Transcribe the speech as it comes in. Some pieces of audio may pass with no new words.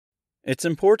It's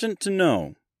important to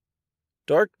know,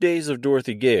 Dark Days of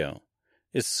Dorothy Gale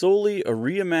is solely a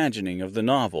reimagining of the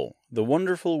novel The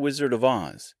Wonderful Wizard of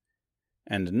Oz,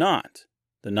 and not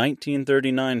the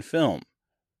 1939 film,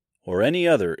 or any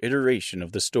other iteration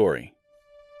of the story.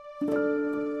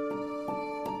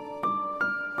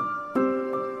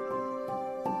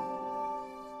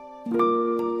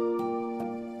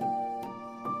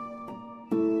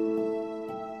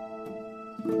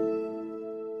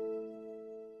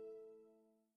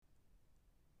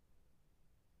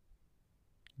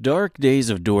 Dark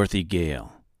Days of Dorothy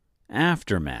Gale,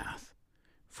 Aftermath,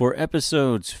 for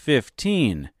episodes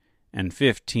 15 and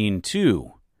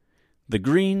 15-2, The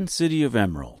Green City of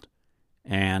Emerald,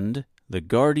 and The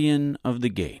Guardian of the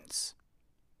Gates.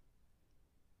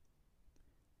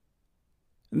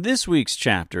 This week's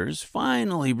chapters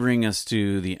finally bring us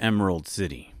to the Emerald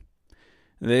City.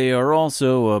 They are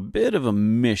also a bit of a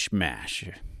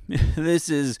mishmash. This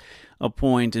is a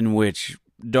point in which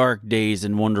Dark Days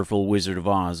and Wonderful Wizard of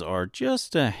Oz are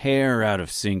just a hair out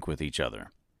of sync with each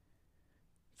other.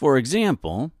 For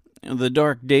example, the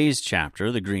Dark Days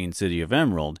chapter, The Green City of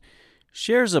Emerald,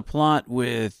 shares a plot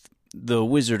with the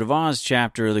Wizard of Oz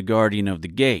chapter, The Guardian of the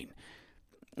Gate.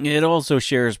 It also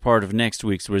shares part of next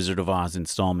week's Wizard of Oz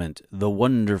installment, The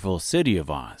Wonderful City of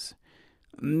Oz.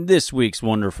 This week's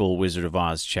Wonderful Wizard of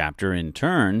Oz chapter, in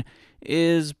turn,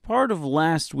 is part of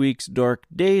last week's Dark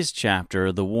Days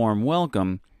chapter, The Warm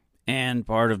Welcome, and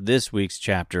part of this week's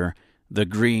chapter, The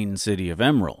Green City of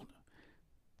Emerald.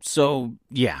 So,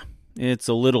 yeah, it's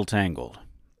a little tangled.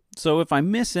 So if I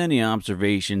miss any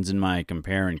observations in my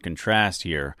compare and contrast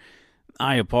here,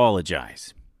 I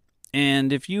apologize.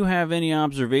 And if you have any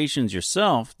observations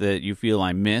yourself that you feel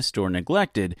I missed or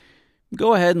neglected,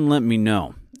 go ahead and let me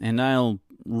know, and I'll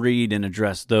read and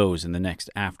address those in the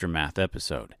next Aftermath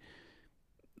episode.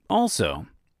 Also,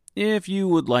 if you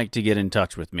would like to get in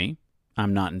touch with me,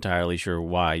 I'm not entirely sure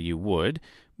why you would,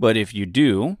 but if you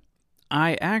do,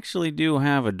 I actually do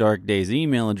have a Dark Days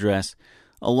email address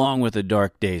along with a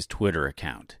Dark Days Twitter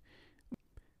account.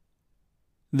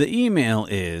 The email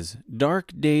is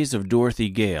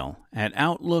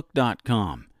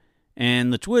darkdaysofdorothygale@outlook.com,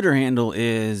 and the Twitter handle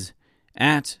is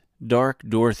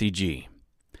 @DarkDorothyG.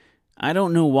 I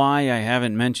don't know why I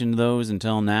haven't mentioned those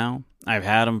until now. I've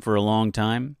had them for a long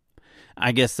time.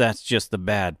 I guess that's just the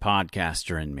bad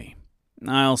podcaster in me.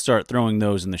 I'll start throwing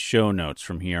those in the show notes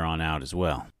from here on out as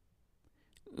well.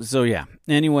 So yeah,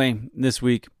 anyway, this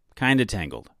week, kinda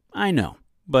tangled. I know,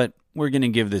 but we're gonna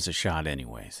give this a shot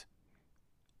anyways.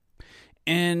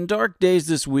 In Dark Days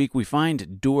this week, we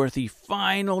find Dorothy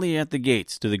finally at the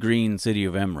gates to the Green City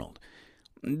of Emerald.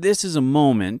 This is a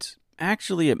moment,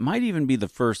 actually it might even be the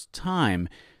first time,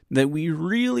 that we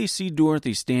really see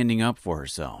Dorothy standing up for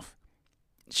herself.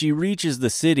 She reaches the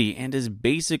city and is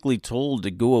basically told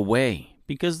to go away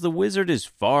because the wizard is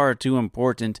far too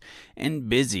important and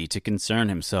busy to concern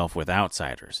himself with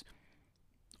outsiders.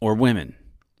 Or women.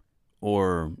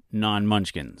 Or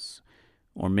non-munchkins.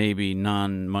 Or maybe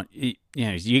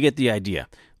you get the idea.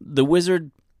 The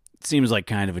wizard seems like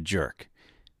kind of a jerk.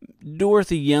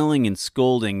 Dorothy yelling and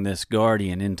scolding this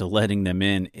guardian into letting them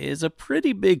in is a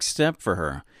pretty big step for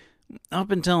her.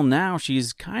 Up until now,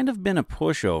 she's kind of been a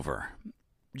pushover.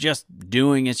 Just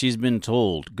doing as she's been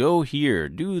told. Go here,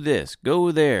 do this,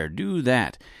 go there, do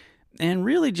that. And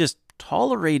really just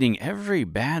tolerating every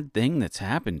bad thing that's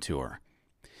happened to her.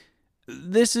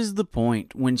 This is the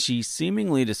point when she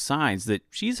seemingly decides that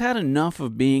she's had enough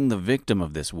of being the victim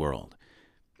of this world.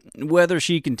 Whether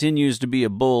she continues to be a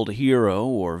bold hero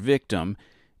or victim,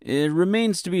 it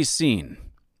remains to be seen.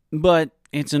 But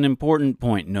it's an important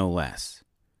point no less.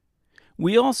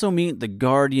 We also meet the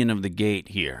Guardian of the Gate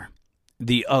here.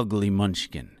 The Ugly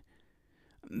Munchkin.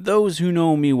 Those who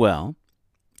know me well,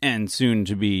 and soon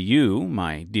to be you,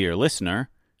 my dear listeners?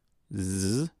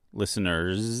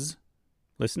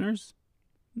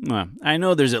 Well, I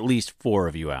know there's at least 4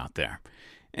 of you out there.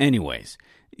 Anyways,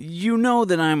 you know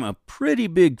that I'm a pretty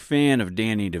big fan of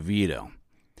Danny DeVito.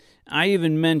 I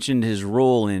even mentioned his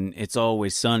role in It's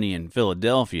Always Sunny in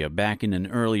Philadelphia back in an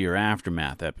earlier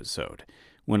Aftermath episode,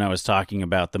 when I was talking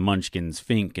about the Munchkins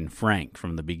Fink and Frank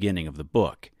from the beginning of the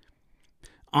book.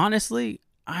 Honestly,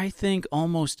 I think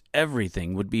almost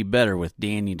everything would be better with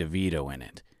Danny DeVito in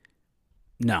it.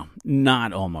 No,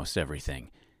 not almost everything.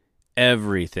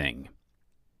 Everything.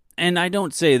 And I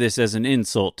don't say this as an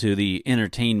insult to the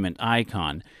entertainment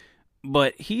icon,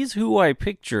 but he's who I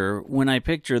picture when I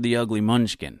picture the Ugly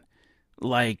Munchkin.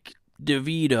 Like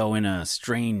DeVito in a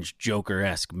strange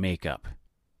Joker-esque makeup.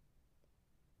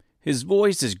 His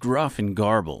voice is gruff and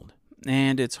garbled,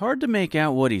 and it's hard to make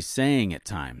out what he's saying at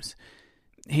times.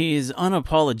 He is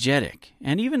unapologetic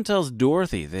and even tells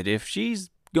Dorothy that if she's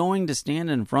going to stand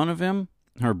in front of him,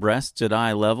 her breasts at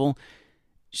eye level,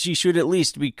 she should at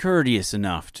least be courteous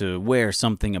enough to wear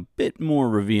something a bit more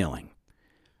revealing.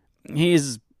 He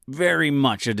is very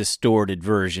much a distorted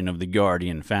version of the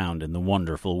Guardian found in The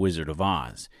Wonderful Wizard of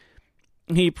Oz.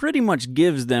 He pretty much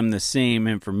gives them the same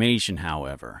information,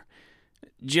 however,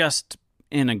 just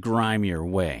in a grimier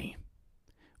way.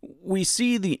 We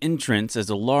see the entrance as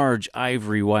a large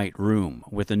ivory white room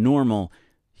with a normal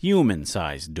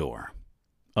human-sized door.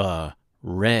 A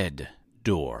red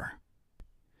door.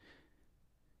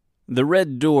 The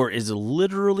red door is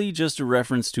literally just a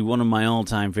reference to one of my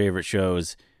all-time favorite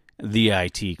shows, The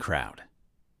IT Crowd.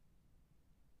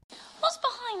 What's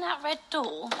behind that red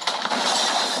door?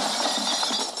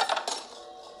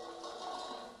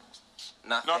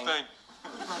 Nothing.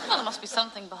 Well, there must be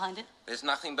something behind it. There's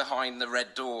nothing behind the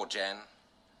red door, Jen.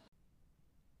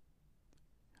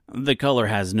 The color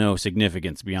has no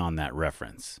significance beyond that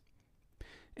reference.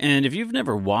 And if you've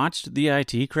never watched The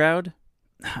IT Crowd,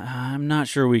 I'm not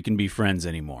sure we can be friends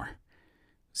anymore.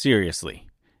 Seriously,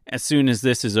 as soon as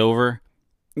this is over,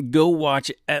 go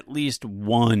watch at least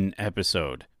one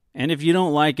episode. And if you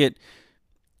don't like it,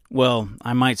 well,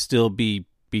 I might still be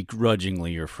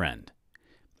begrudgingly your friend.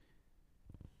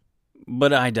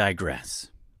 But I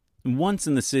digress. Once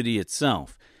in the city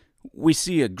itself, we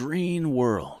see a green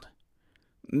world.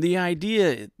 The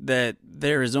idea that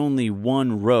there is only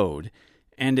one road,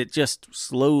 and it just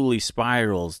slowly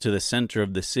spirals to the center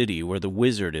of the city where the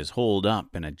wizard is holed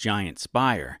up in a giant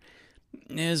spire,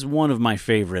 is one of my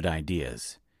favorite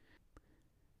ideas.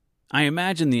 I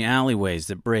imagine the alleyways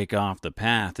that break off the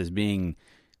path as being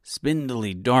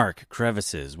spindly dark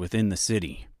crevices within the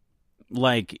city.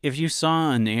 Like, if you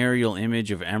saw an aerial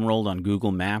image of Emerald on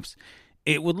Google Maps,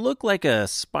 it would look like a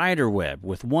spider web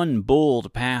with one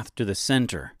bold path to the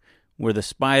center, where the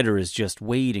spider is just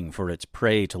waiting for its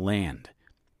prey to land.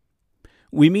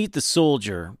 We meet the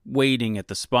soldier waiting at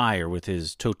the spire with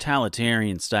his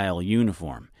totalitarian-style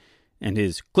uniform and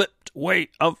his clipped way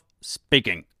of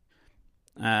speaking.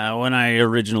 When I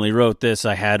originally wrote this,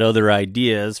 I had other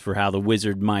ideas for how the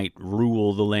wizard might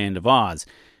rule the land of Oz.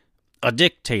 A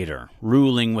dictator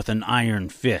ruling with an iron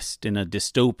fist in a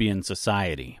dystopian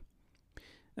society.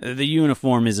 The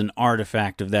uniform is an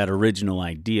artifact of that original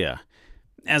idea.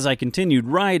 As I continued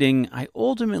writing, I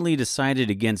ultimately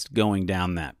decided against going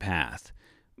down that path.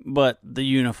 But the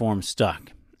uniform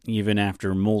stuck, even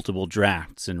after multiple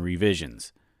drafts and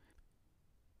revisions.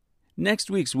 Next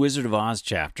week's Wizard of Oz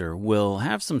chapter will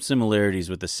have some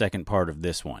similarities with the second part of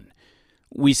this one.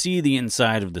 We see the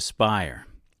inside of the spire.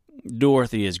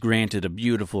 Dorothy is granted a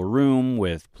beautiful room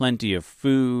with plenty of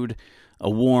food, a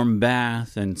warm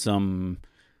bath, and some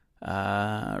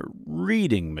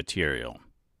reading material.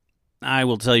 I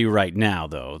will tell you right now,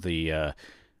 though, the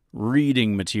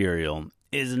reading material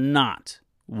is not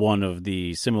one of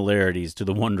the similarities to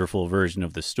the wonderful version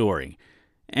of the story,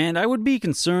 and I would be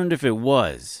concerned if it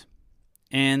was,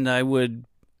 and I would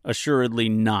assuredly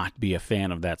not be a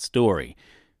fan of that story,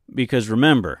 because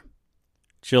remember,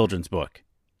 children's book,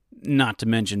 not to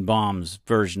mention Baum's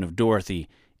version of Dorothy,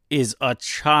 is a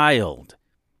child.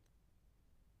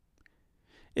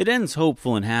 It ends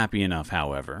hopeful and happy enough,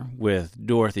 however, with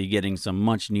Dorothy getting some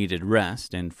much-needed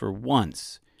rest and, for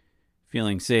once,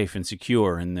 feeling safe and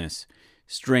secure in this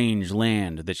strange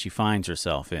land that she finds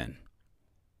herself in.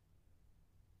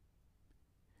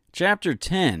 Chapter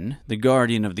 10, The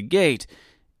Guardian of the Gate,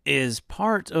 is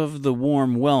part of the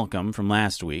warm welcome from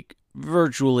last week,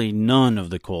 virtually none of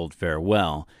the cold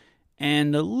farewell,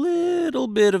 and a little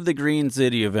bit of the green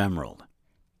city of Emerald.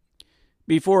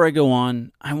 Before I go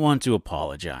on, I want to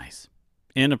apologize.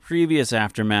 In a previous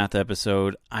Aftermath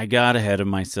episode, I got ahead of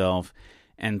myself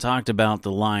and talked about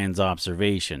the lion's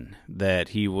observation, that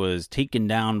he was taken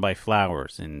down by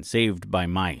flowers and saved by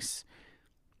mice.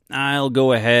 I'll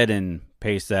go ahead and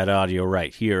paste that audio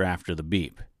right here after the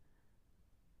beep.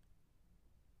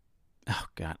 Oh,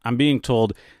 God. I'm being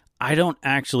told I don't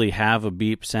actually have a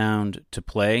beep sound to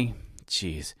play.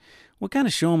 Jeez. What kind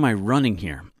of show am I running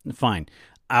here? Fine.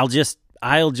 I'll just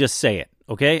say it,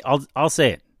 okay? I'll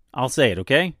say it. I'll say it,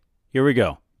 okay? Here we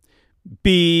go.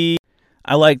 Beep.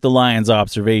 I like the lion's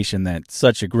observation that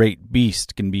such a great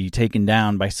beast can be taken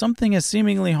down by something as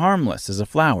seemingly harmless as a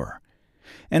flower,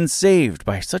 and saved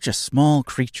by such a small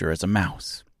creature as a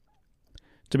mouse.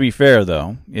 To be fair,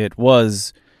 though, it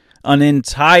was an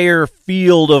entire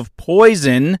field of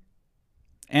poison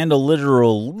and a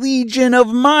literal legion of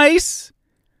mice.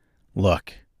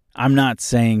 Look, I'm not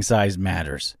saying size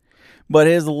matters, But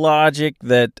his logic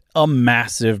that a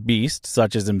massive beast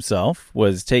such as himself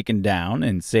was taken down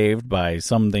and saved by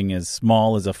something as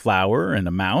small as a flower and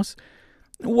a mouse,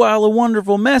 while a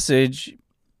wonderful message,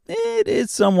 it is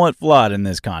somewhat flawed in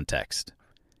this context.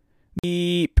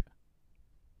 Beep.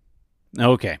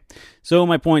 Okay, so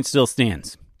my point still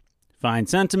stands. Fine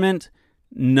sentiment,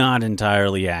 not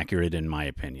entirely accurate in my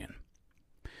opinion.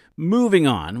 Moving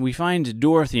on, we find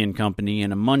Dorothy and company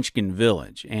in a Munchkin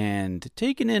village and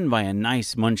taken in by a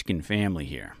nice Munchkin family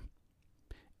here.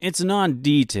 It's an odd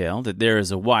detail that there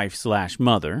is a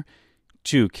wife/mother,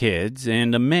 2 kids,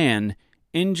 and a man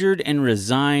injured and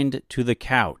resigned to the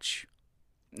couch.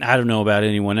 I don't know about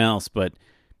anyone else, but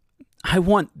I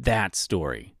want that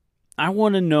story. I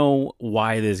want to know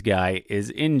why this guy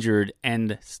is injured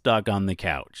and stuck on the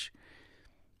couch.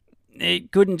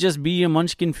 It couldn't just be a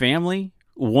Munchkin family.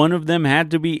 One of them had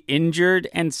to be injured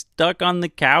and stuck on the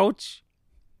couch?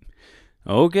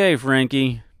 Okay,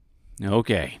 Frankie.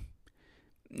 Okay.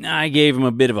 I gave him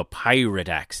a bit of a pirate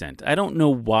accent. I don't know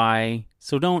why,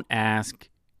 so don't ask.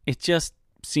 It just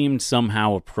seemed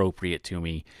somehow appropriate to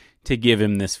me to give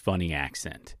him this funny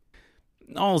accent.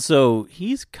 Also,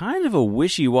 he's kind of a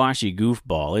wishy-washy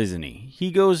goofball, isn't he?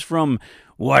 He goes from,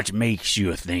 "What makes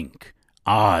you think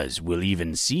Oz will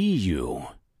even see you?"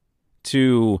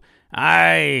 to,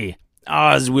 "Aye,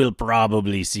 Oz will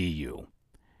probably see you,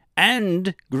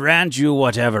 and grant you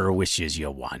whatever wishes you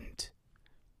want."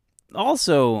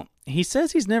 Also, he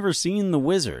says he's never seen the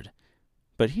wizard,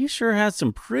 but he sure has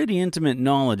some pretty intimate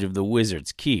knowledge of the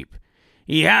wizard's keep.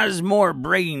 He has more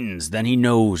brains than he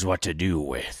knows what to do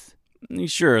with.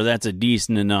 Sure, that's a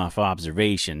decent enough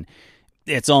observation.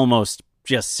 It's almost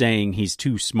just saying he's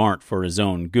too smart for his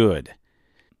own good.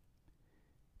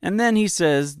 And then he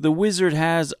says the wizard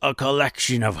has a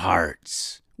collection of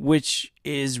hearts, which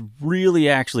is really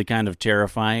actually kind of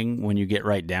terrifying when you get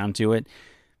right down to it.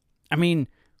 I mean,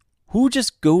 who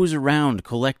just goes around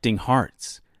collecting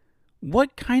hearts?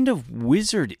 What kind of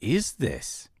wizard is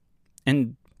this?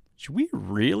 And should we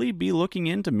really be looking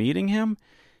into meeting him?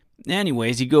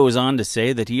 Anyways, he goes on to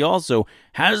say that he also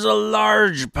has a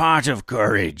large pot of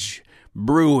courage,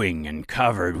 brewing and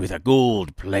covered with a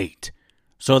gold plate,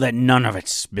 so that none of it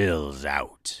spills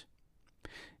out.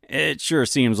 It sure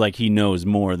seems like he knows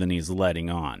more than he's letting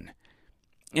on.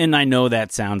 And I know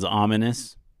that sounds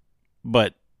ominous,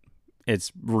 but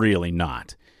it's really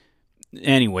not.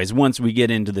 Anyways, once we get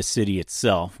into the city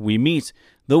itself, we meet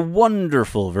the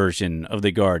wonderful version of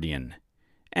the Guardian,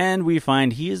 and we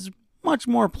find he is much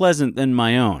more pleasant than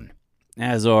my own,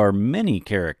 as are many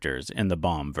characters in the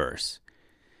Baum-verse.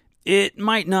 It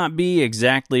might not be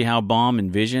exactly how Baum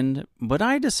envisioned, but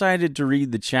I decided to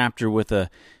read the chapter with a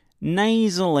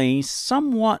nasally,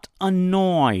 somewhat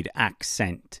annoyed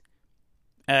accent.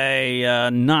 A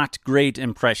not great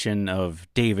impression of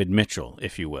David Mitchell,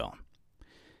 if you will.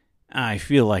 I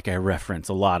feel like I reference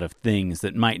a lot of things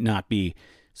that might not be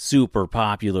super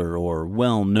popular or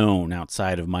well-known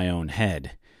outside of my own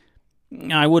head.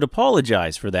 I would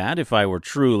apologize for that if I were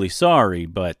truly sorry,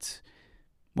 but,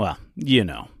 well, you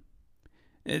know.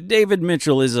 David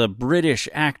Mitchell is a British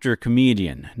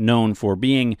actor-comedian known for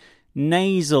being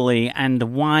nasally and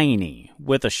whiny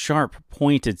with a sharp,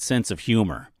 pointed sense of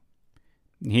humor.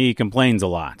 He complains a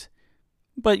lot,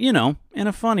 but, you know, in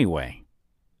a funny way.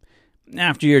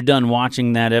 After you're done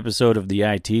watching that episode of the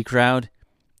IT Crowd,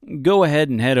 go ahead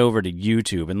and head over to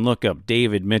YouTube and look up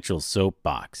David Mitchell's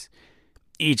Soapbox.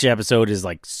 Each episode is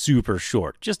like super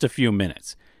short, just a few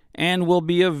minutes, and will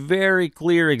be a very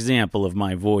clear example of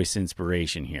my voice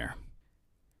inspiration here.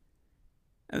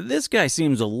 This guy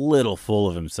seems a little full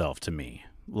of himself to me.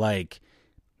 Like,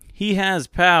 he has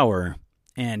power,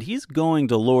 and he's going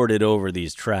to lord it over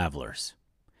these travelers.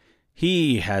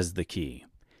 He has the key.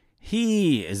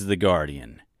 He is the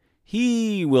Guardian.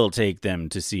 He will take them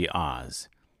to see Oz.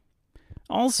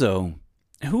 Also,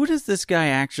 who does this guy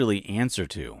actually answer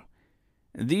to?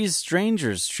 These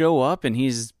strangers show up and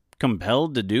he's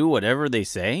compelled to do whatever they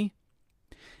say?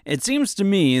 It seems to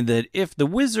me that if the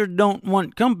wizard don't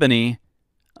want company,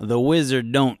 the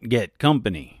wizard don't get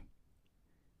company.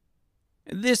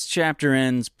 This chapter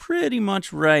ends pretty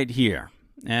much right here,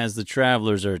 as the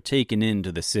travelers are taken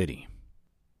into the city.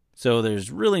 So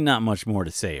there's really not much more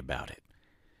to say about it.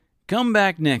 Come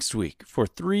back next week for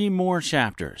 3 more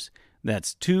chapters.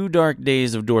 That's 2 Dark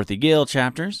Days of Dorothy Gale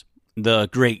chapters, The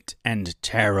Great and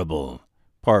Terrible,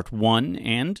 Part 1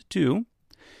 and 2,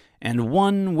 and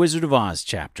 1 Wizard of Oz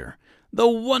chapter, The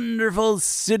Wonderful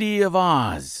City of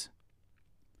Oz,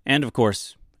 and, of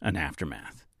course, an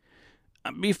aftermath.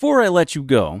 Before I let you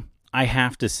go, I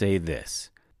have to say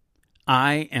this.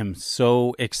 I am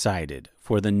so excited for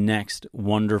for the next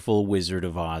Wonderful Wizard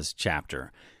of Oz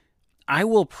chapter. I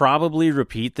will probably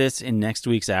repeat this in next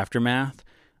week's Aftermath,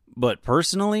 but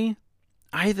personally,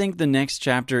 I think the next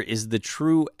chapter is the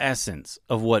true essence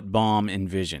of what Baum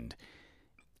envisioned.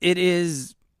 It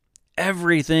is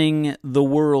everything the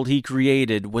world he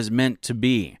created was meant to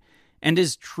be, and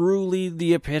is truly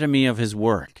the epitome of his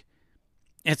work.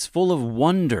 It's full of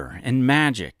wonder and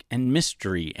magic and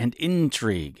mystery and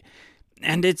intrigue,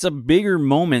 and it's a bigger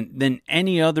moment than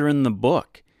any other in the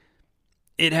book.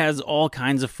 It has all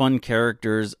kinds of fun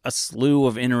characters, a slew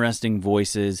of interesting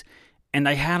voices, and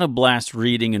I had a blast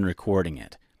reading and recording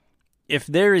it. If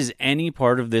there is any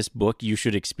part of this book you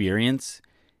should experience,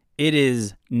 it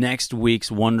is next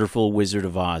week's Wonderful Wizard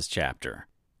of Oz chapter.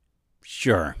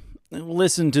 Sure,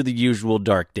 listen to the usual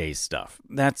Dark Days stuff.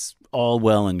 That's all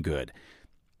well and good.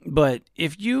 But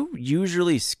if you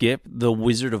usually skip the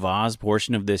Wizard of Oz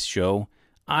portion of this show,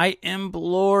 I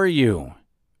implore you,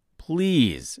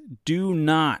 please do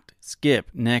not skip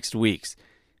next week's.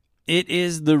 It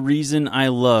is the reason I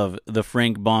love the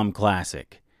Frank Baum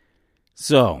classic.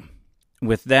 So,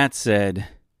 with that said,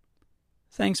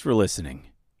 thanks for listening.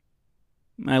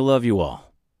 I love you all.